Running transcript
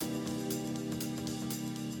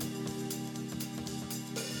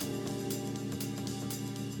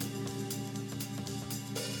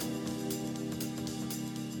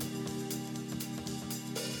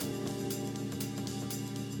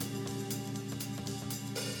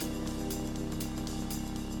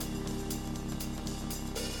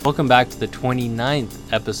Welcome back to the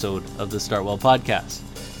 29th episode of the StartWell podcast.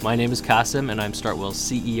 My name is Kasim and I'm StartWell's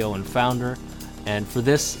CEO and founder. And for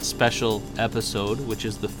this special episode, which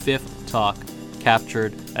is the fifth talk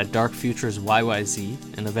captured at Dark Futures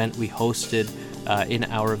YYZ, an event we hosted in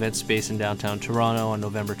our event space in downtown Toronto on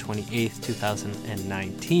November 28th,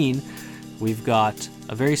 2019, we've got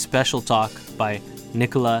a very special talk by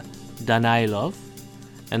Nikola Danaylov,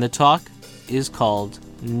 and the talk is called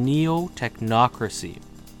Neo-Technocracy.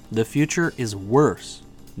 The future is worse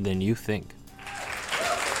than you think.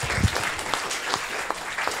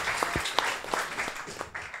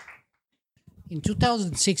 In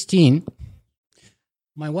 2016,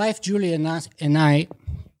 my wife Julia and I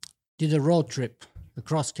did a road trip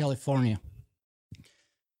across California.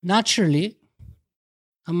 Naturally,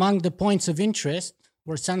 among the points of interest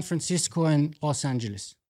were San Francisco and Los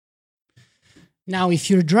Angeles. Now, if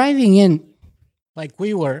you're driving in like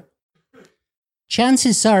we were,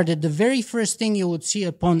 chances are that the very first thing you would see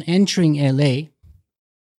upon entering LA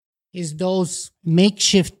is those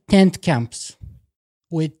makeshift tent camps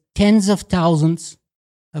with tens of thousands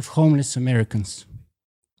of homeless Americans.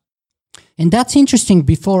 And that's interesting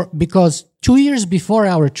because 2 years before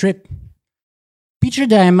our trip, Peter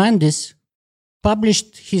Diamandis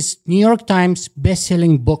published his New York Times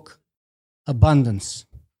best-selling book, Abundance,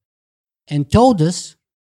 and told us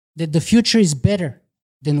that the future is better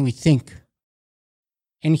than we think.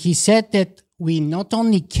 And he said that we not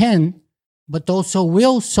only can, but also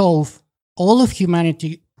will solve all of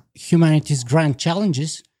humanity's grand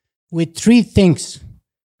challenges with three things: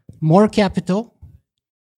 more capital,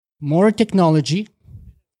 more technology,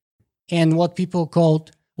 and what Peter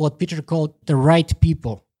called the right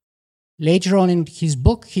people. Later on in his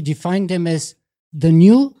book, he defined them as the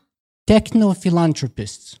new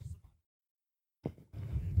techno-philanthropists.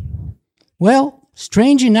 Well,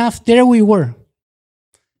 strange enough, there we were,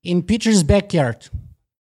 in Peter's backyard,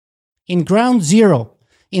 in ground zero,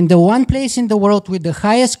 in the one place in the world with the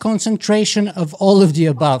highest concentration of all of the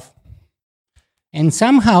above. And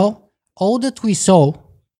somehow, all that we saw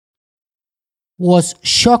was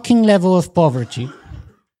shocking level of poverty,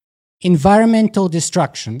 environmental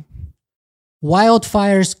destruction,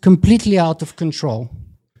 wildfires completely out of control,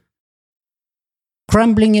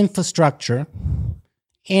 crumbling infrastructure,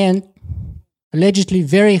 and allegedly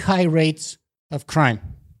very high rates of crime,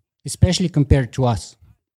 especially compared to us.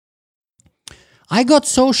 I got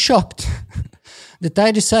so shocked that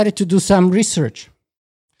I decided to do some research,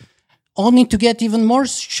 only to get even more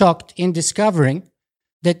shocked in discovering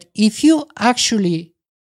that if you actually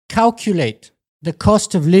calculate the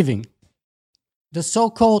cost of living, the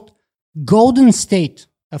so-called Golden State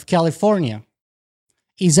of California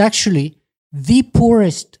is actually the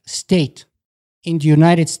poorest state in the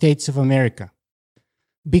United States of America,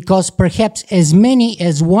 because perhaps as many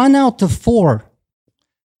as 1 out of 4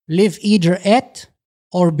 live either at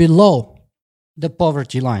or below the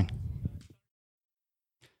poverty line.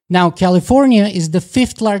 Now, California is the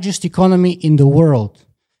 5th largest economy in the world,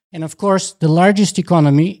 and of course, the largest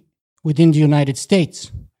economy within the United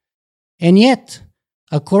States. And yet,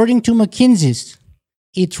 according to McKinsey's,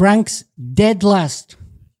 it ranks dead last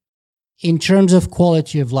in terms of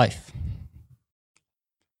quality of life.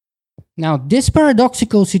 Now, this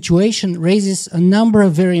paradoxical situation raises a number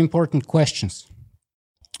of very important questions.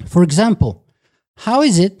 For example, how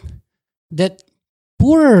is it that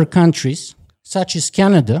poorer countries, such as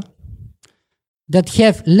Canada, that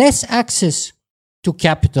have less access to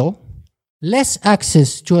capital, less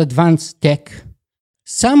access to advanced tech,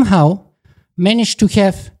 somehow manage to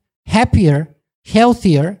have happier,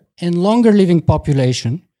 healthier, and longer living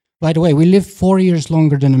population? By the way, we live 4 years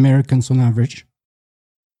longer than Americans on average,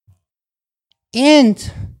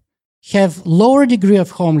 and have lower degree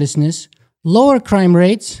of homelessness, lower crime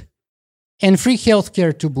rates, and free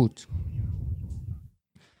healthcare to boot.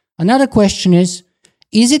 Another question is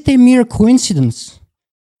it a mere coincidence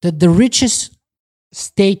that the richest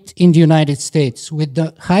state in the United States, with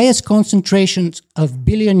the highest concentrations of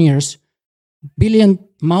billionaires,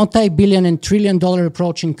 multi-billion and trillion-dollar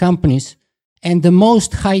approaching companies, and the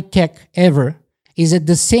most high-tech ever, is at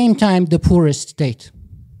the same time the poorest state?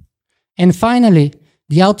 And finally,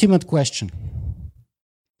 the ultimate question: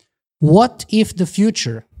 what if the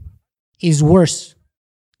future is worse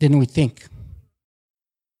than we think?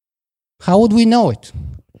 How would we know it?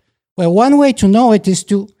 Well, one way to know it is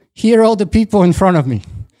to hear all the people in front of me.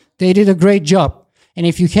 They did a great job. And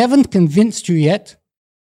if you haven't convinced you yet,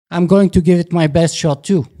 I'm going to give it my best shot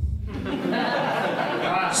too.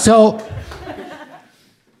 So,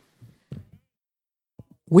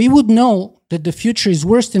 we would know that the future is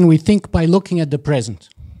worse than we think by looking at the present.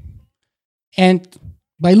 And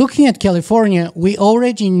by looking at California, we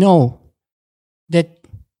already know that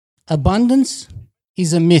abundance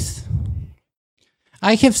is a myth.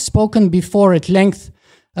 I have spoken before at length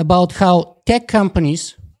about how tech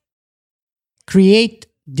companies create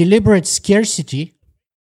deliberate scarcity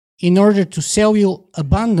in order to sell you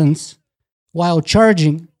abundance while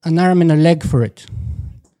charging an arm and a leg for it,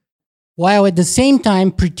 while at the same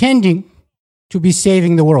time pretending to be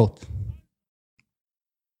saving the world.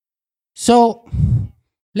 So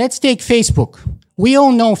let's take Facebook. We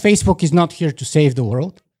all know Facebook is not here to save the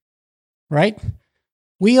world, right?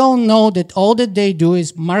 We all know that all that they do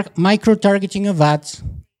is micro-targeting of ads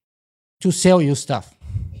to sell you stuff.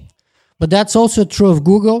 But that's also true of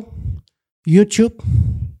Google, YouTube,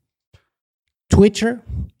 Twitter,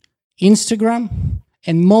 Instagram,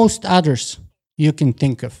 and most others you can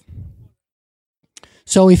think of.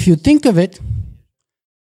 So if you think of it,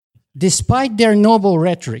 despite their noble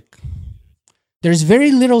rhetoric, there's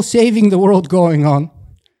very little saving the world going on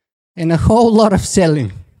and a whole lot of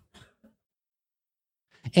selling.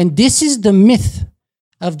 And this is the myth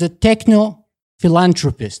of the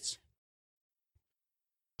techno-philanthropists.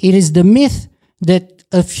 It is the myth that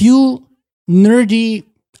a few nerdy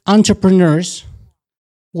entrepreneurs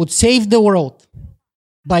would save the world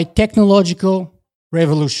by technological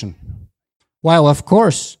revolution, while, of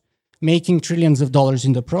course, making trillions of dollars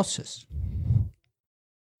in the process.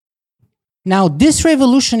 Now, this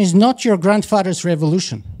revolution is not your grandfather's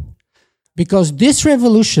revolution, because this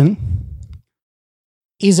revolution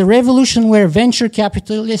is a revolution where venture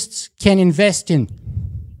capitalists can invest in.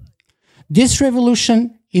 This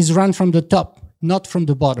revolution is run from the top, not from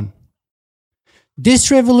the bottom. This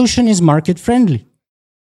revolution is market friendly.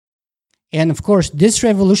 And of course, this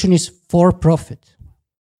revolution is for profit.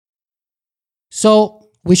 So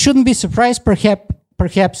we shouldn't be surprised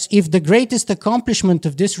perhaps if the greatest accomplishment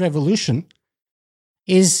of this revolution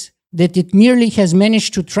is that it merely has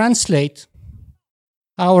managed to translate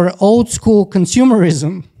our old school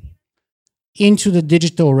consumerism into the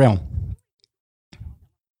digital realm.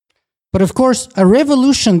 But of course, a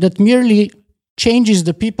revolution that merely changes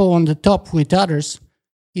the people on the top with others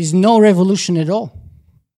is no revolution at all.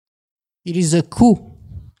 It is a coup,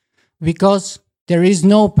 because there is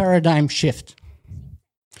no paradigm shift.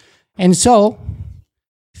 And so,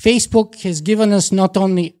 Facebook has given us not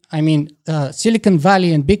only, Silicon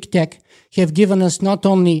Valley and big tech have given us not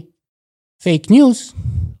only fake news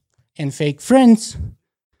and fake friends,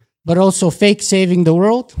 but also fake saving the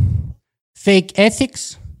world, fake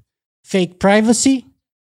ethics, fake privacy,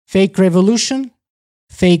 fake revolution,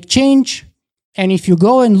 fake change, and if you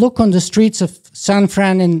go and look on the streets of San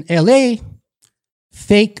Fran and LA,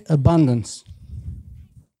 fake abundance.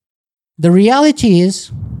 The reality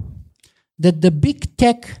is that the big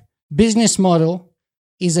tech business model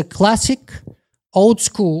is a classic, old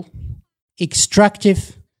school,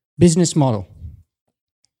 extractive business model.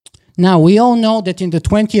 Now, we all know that in the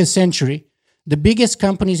 20th century, the biggest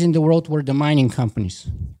companies in the world were the mining companies,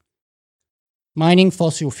 mining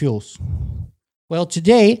fossil fuels. Well,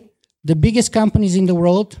 today, the biggest companies in the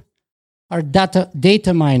world are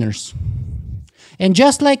data miners. And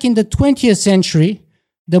just like in the 20th century,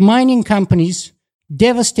 the mining companies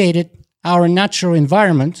devastated our natural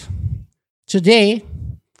environment, today,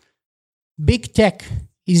 big tech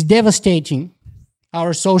is devastating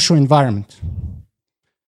our social environment.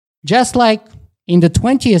 Just like in the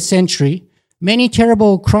 20th century, many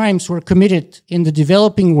terrible crimes were committed in the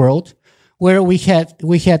developing world, where we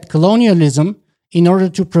had colonialism in order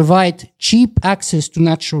to provide cheap access to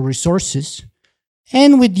natural resources,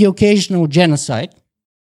 and with the occasional genocide.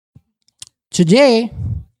 Today,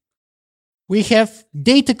 we have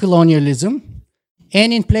data colonialism,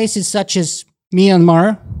 and in places such as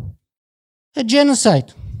Myanmar, a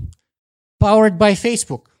genocide powered by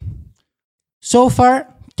Facebook. So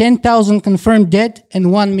far, 10,000 confirmed dead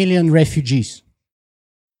and 1 million refugees.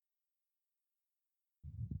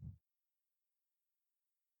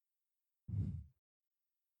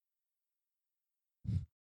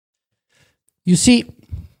 You see,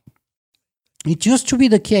 it used to be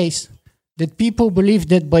the case that people believed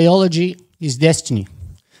that biology is destiny.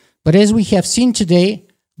 But as we have seen today,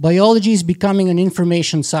 biology is becoming an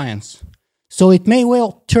information science. So it may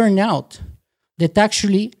well turn out that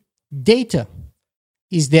actually data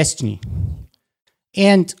is destiny.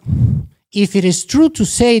 And if it is true to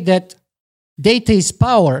say that data is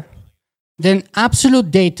power, then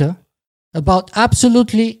absolute data about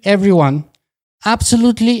absolutely everyone,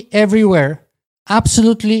 absolutely everywhere,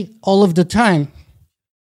 absolutely all of the time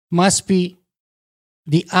must be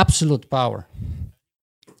the absolute power.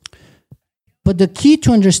 But the key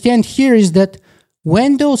to understand here is that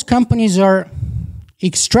when those companies are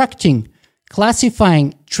extracting,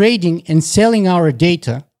 classifying, trading, and selling our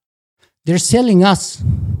data, they're selling us.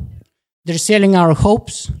 They're selling our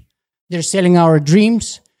hopes. They're selling our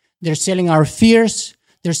dreams. They're selling our fears.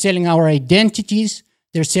 They're selling our identities.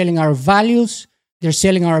 They're selling our values. They're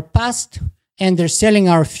selling our past. And they're selling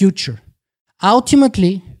our future.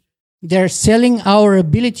 Ultimately, they're selling our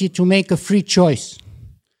ability to make a free choice.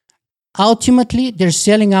 Ultimately, they're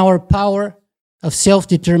selling our power of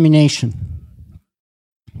self-determination.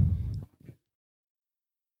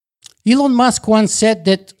 Elon Musk once said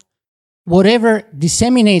that whatever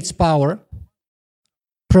disseminates power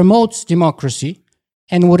promotes democracy,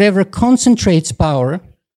 and whatever concentrates power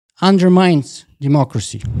undermines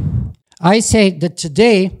democracy. I say that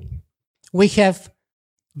today we have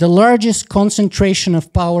the largest concentration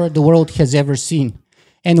of power the world has ever seen,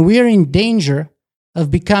 and we are in danger of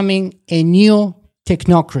becoming a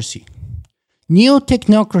neo-technocracy.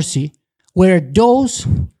 Neo-technocracy where those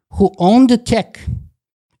who own the tech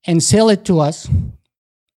and sell it to us,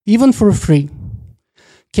 even for free,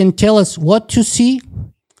 can tell us what to see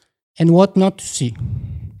and what not to see,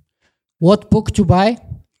 what book to buy,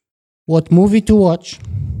 what movie to watch,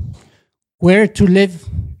 where to live,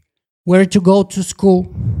 where to go to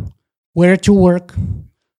school, where to work,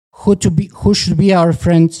 who should be our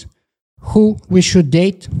friends, who we should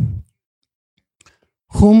date,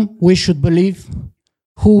 whom we should believe,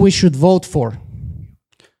 who we should vote for,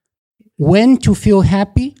 when to feel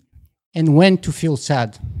happy and when to feel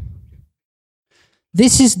sad.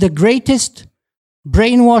 This is the greatest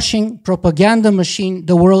brainwashing propaganda machine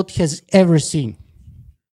the world has ever seen.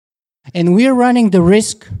 And we're running the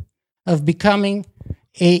risk of becoming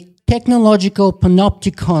a technological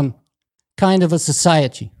panopticon kind of a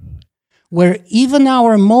society, where even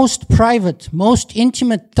our most private, most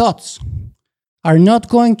intimate thoughts are not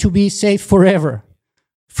going to be safe forever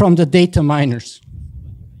from the data miners.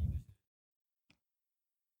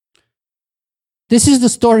 This is the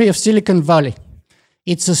story of Silicon Valley.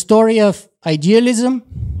 It's a story of idealism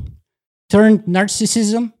turned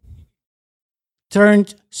narcissism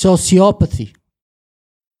turned sociopathy.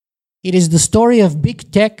 It is the story of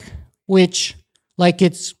big tech, which, like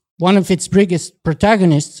it's one of its biggest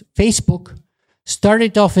protagonists, Facebook,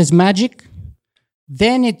 started off as magic,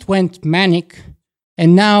 then it went manic,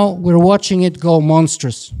 and now we're watching it go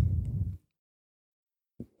monstrous.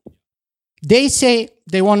 They say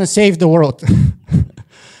they want to save the world.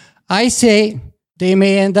 I say they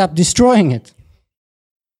may end up destroying it.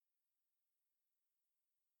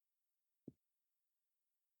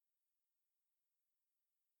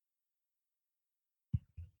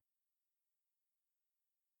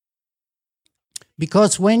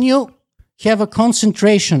 Because when you have a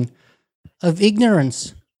concentration of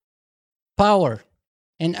ignorance, power,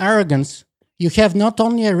 and arrogance, you have not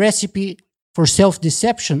only a recipe for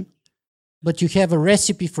self-deception, but you have a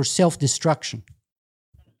recipe for self-destruction.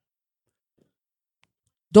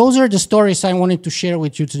 Those are the stories I wanted to share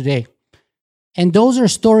with you today. And those are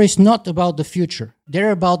stories not about the future.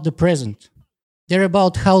 They're about the present. They're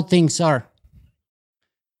about how things are.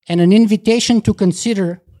 And an invitation to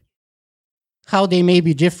consider how they may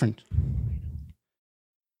be different.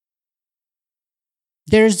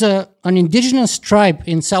 There's an indigenous tribe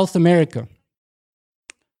in South America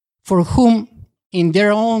for whom, in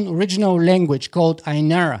their own original language called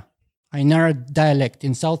Ainara dialect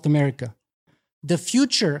in South America, the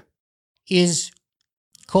future is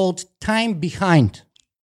called time behind,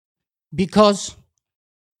 because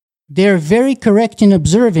they're very correct in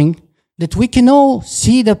observing that we can all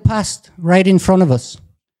see the past right in front of us.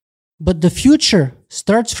 But the future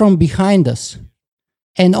starts from behind us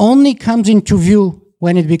and only comes into view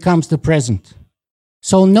when it becomes the present.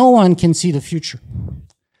 So no one can see the future.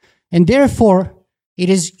 And therefore, it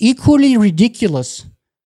is equally ridiculous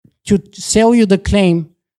to sell you the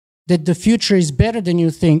claim that the future is better than you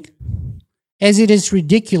think, as it is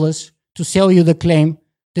ridiculous to sell you the claim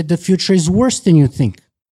that the future is worse than you think.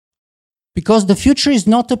 Because the future is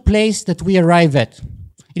not a place that we arrive at.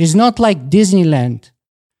 It is not like Disneyland,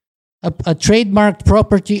 a trademarked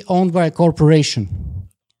property owned by a corporation.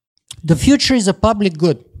 The future is a public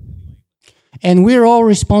good, and we're all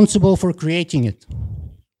responsible for creating it.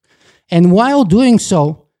 And while doing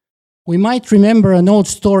so, we might remember an old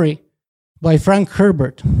story by Frank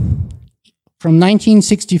Herbert from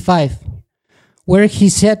 1965, where he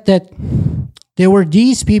said that there were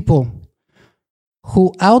these people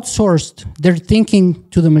who outsourced their thinking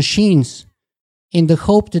to the machines in the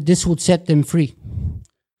hope that this would set them free,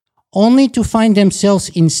 only to find themselves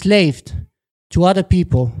enslaved to other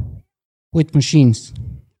people with machines.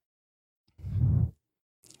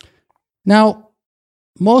 Now,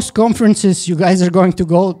 most conferences you guys are going to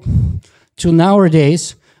go to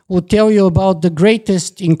nowadays will tell you about the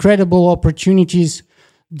greatest, incredible opportunities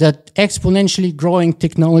that exponentially growing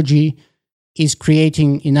technology is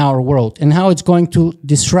creating in our world and how it's going to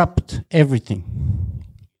disrupt everything.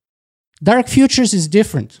 Dark futures is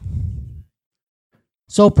different.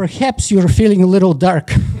 So perhaps you're feeling a little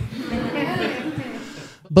dark.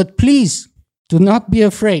 But please, do not be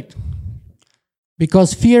afraid,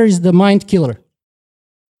 because fear is the mind killer.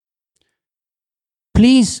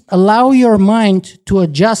 Please allow your mind to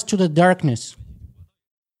adjust to the darkness,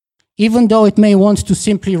 even though it may want to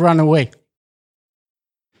simply run away.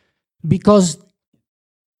 Because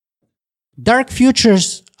dark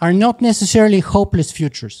futures are not necessarily hopeless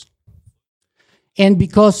futures. And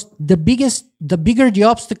because the bigger the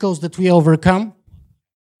obstacles that we overcome,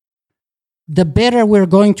 the better we're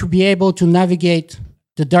going to be able to navigate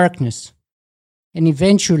the darkness and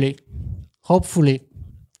eventually, hopefully,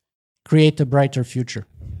 create a brighter future.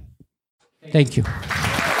 Thank you.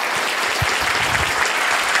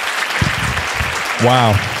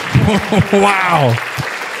 Wow. Wow.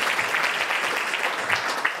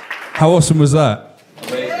 How awesome was that?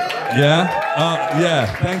 Yeah?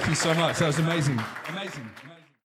 Yeah, thank you so much. That was amazing. Amazing.